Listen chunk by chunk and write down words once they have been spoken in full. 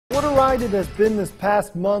What a ride it has been this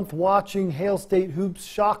past month watching Hail State Hoops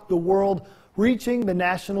shock the world, reaching the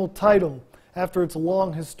national title. After its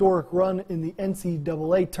long historic run in the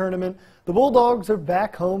NCAA tournament, the Bulldogs are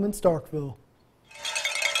back home in Starkville.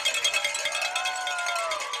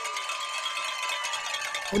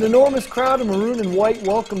 An enormous crowd in maroon and white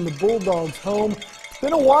welcomed the Bulldogs home. It's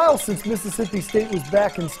been a while since Mississippi State was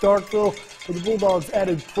back in Starkville, but the Bulldogs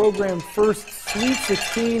added program first Sweet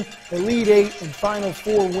 16, Elite 8, and Final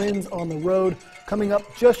Four wins on the road, coming up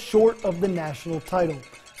just short of the national title.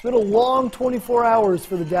 It's been a long 24 hours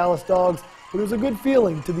for the Dallas Dogs, but it was a good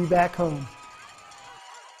feeling to be back home.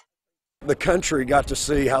 The country got to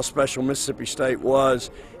see how special Mississippi State was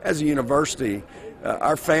as a university.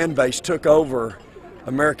 Our fan base took over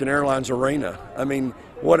American Airlines Arena. I mean,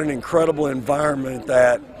 what an incredible environment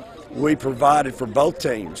that we provided for both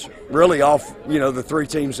teams. Really, all the three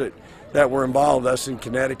teams that were involved, us in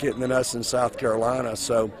Connecticut and then us in South Carolina.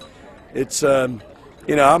 So it's I'm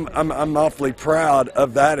awfully proud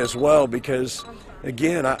of that as well, because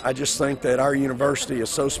again, I just think that our university is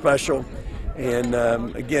so special, and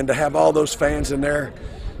again, to have all those fans in there,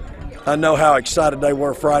 I know how excited they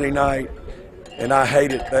were Friday night. And I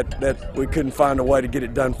hate it that we couldn't find a way to get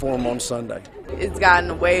it done for them on Sunday. It's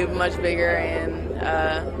gotten way much bigger,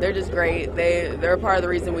 and they're just great. They're a part of the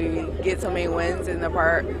reason we get so many wins, and they're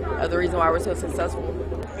part of the reason why we're so successful.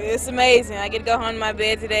 It's amazing. I get to go home to my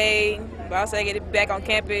bed today, but also I get to be back on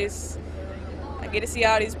campus. I get to see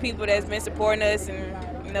all these people that's been supporting us and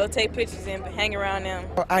take pictures and hang around them.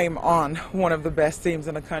 I am on one of the best teams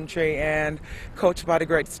in the country and coached by the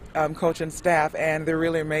great coaching staff, and they're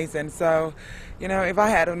really amazing. So, if I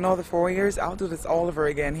had another 4 years, I'll do this all over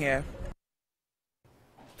again here.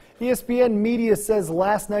 ESPN Media says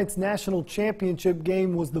last night's national championship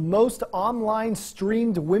game was the most online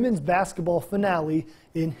streamed women's basketball finale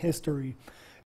in history.